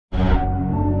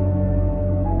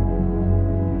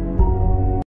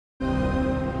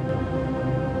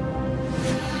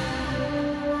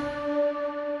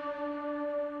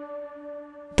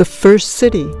The first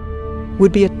city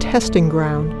would be a testing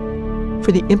ground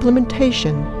for the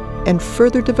implementation and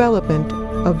further development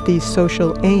of these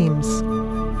social aims.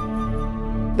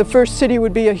 The first city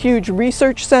would be a huge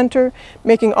research center,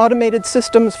 making automated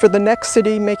systems for the next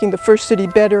city, making the first city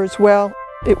better as well.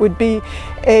 It would be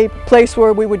a place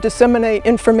where we would disseminate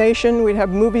information. We'd have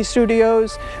movie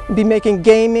studios, we'd be making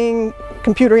gaming,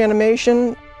 computer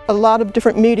animation, a lot of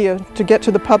different media to get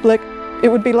to the public. It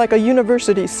would be like a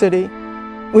university city.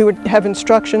 We would have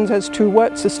instructions as to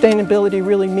what sustainability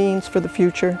really means for the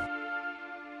future.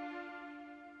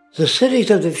 The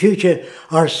cities of the future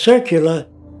are circular,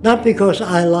 not because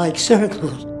I like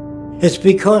circles. It's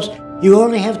because you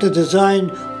only have to design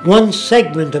one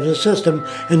segment of the system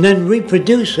and then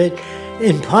reproduce it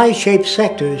in pie-shaped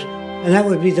sectors, and that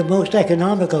would be the most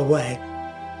economical way.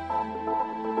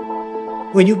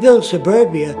 When you build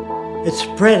suburbia, it's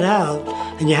spread out,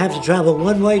 and you have to travel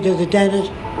one way to the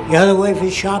dentist, the other way for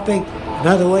shopping,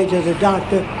 another way to the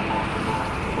doctor.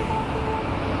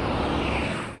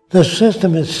 The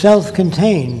system is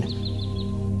self-contained.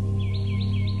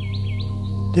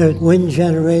 There are wind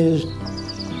generators.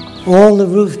 All the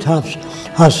rooftops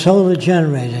are solar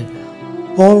generated.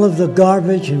 All of the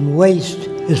garbage and waste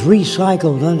is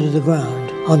recycled under the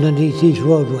ground, underneath these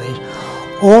roadways.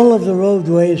 All of the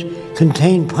roadways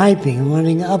contain piping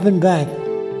running up and back,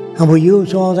 and we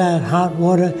use all that hot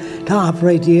water to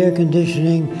operate the air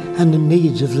conditioning and the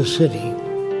needs of the city.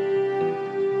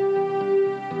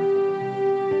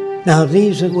 Now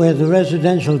these are where the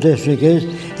residential district is.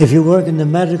 If you work in the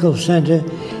medical center,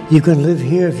 you can live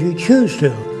here if you choose to.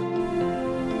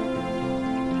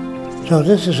 So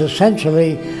this is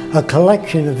essentially a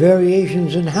collection of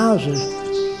variations in houses.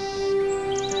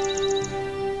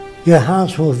 Your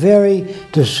house will vary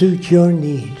to suit your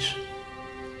needs.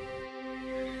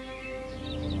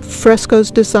 Fresco's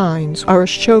designs are a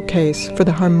showcase for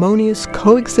the harmonious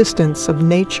coexistence of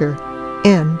nature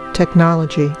and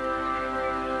technology.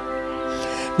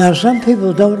 Now, some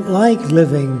people don't like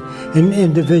living in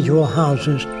individual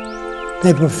houses.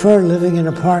 They prefer living in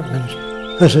apartments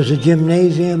because there's a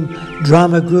gymnasium,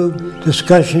 drama group,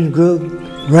 discussion group,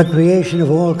 recreation of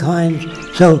all kinds.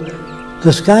 So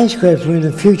the skyscraper in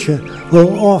the future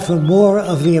will offer more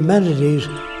of the amenities.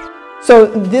 So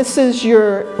this is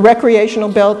your recreational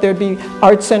belt. There'd be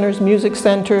art centers, music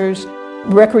centers,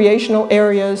 recreational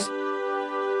areas.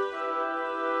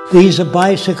 These are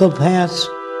bicycle paths.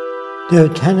 There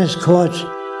are tennis courts,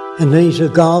 and these are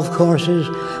golf courses.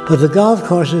 But the golf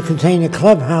courses contain a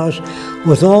clubhouse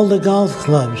with all the golf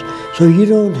clubs. So you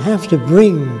don't have to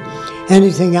bring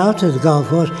anything out to the golf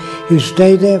course. You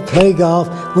stay there, play golf.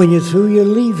 When you're through, you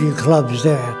leave your clubs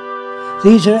there.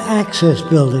 These are access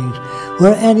buildings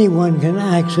where anyone can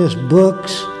access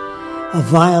books, a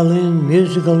violin,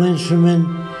 musical instrument.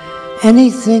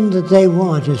 Anything that they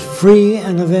want is free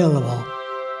and available.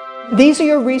 These are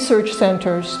your research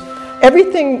centers.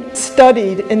 Everything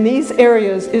studied in these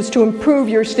areas is to improve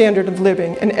your standard of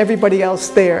living and everybody else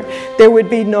there. There would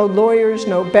be no lawyers,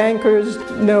 no bankers,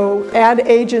 no ad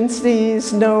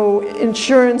agencies, no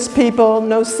insurance people,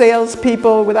 no sales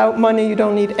people. Without money, you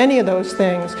don't need any of those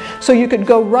things. So you could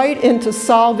go right into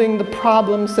solving the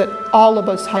problems that all of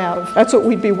us have. That's what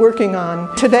we'd be working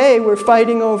on. Today, we're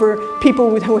fighting over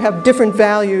people who have different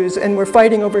values, and we're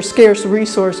fighting over scarce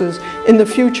resources. In the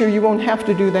future, you won't have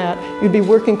to do that. You'd be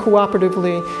working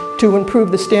cooperatively to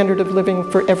improve the standard of living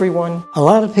for everyone. A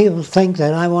lot of people think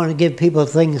that I want to give people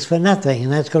things for nothing,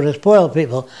 and that's going to spoil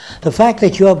people. The fact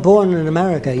that you're born in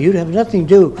America, you'd have nothing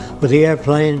to do with the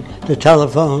airplane, the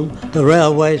telephone, the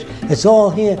railways. It's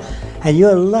all here. And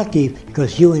you're lucky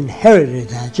because you inherited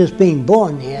that, just being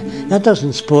born here. That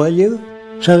doesn't spoil you.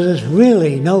 So there's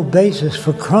really no basis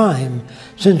for crime.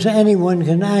 Since anyone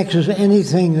can access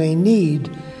anything they need,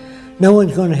 no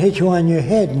one's going to hit you on your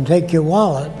head and take your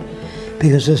wallet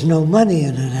because there's no money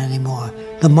in it anymore.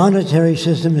 The monetary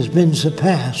system has been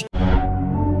surpassed.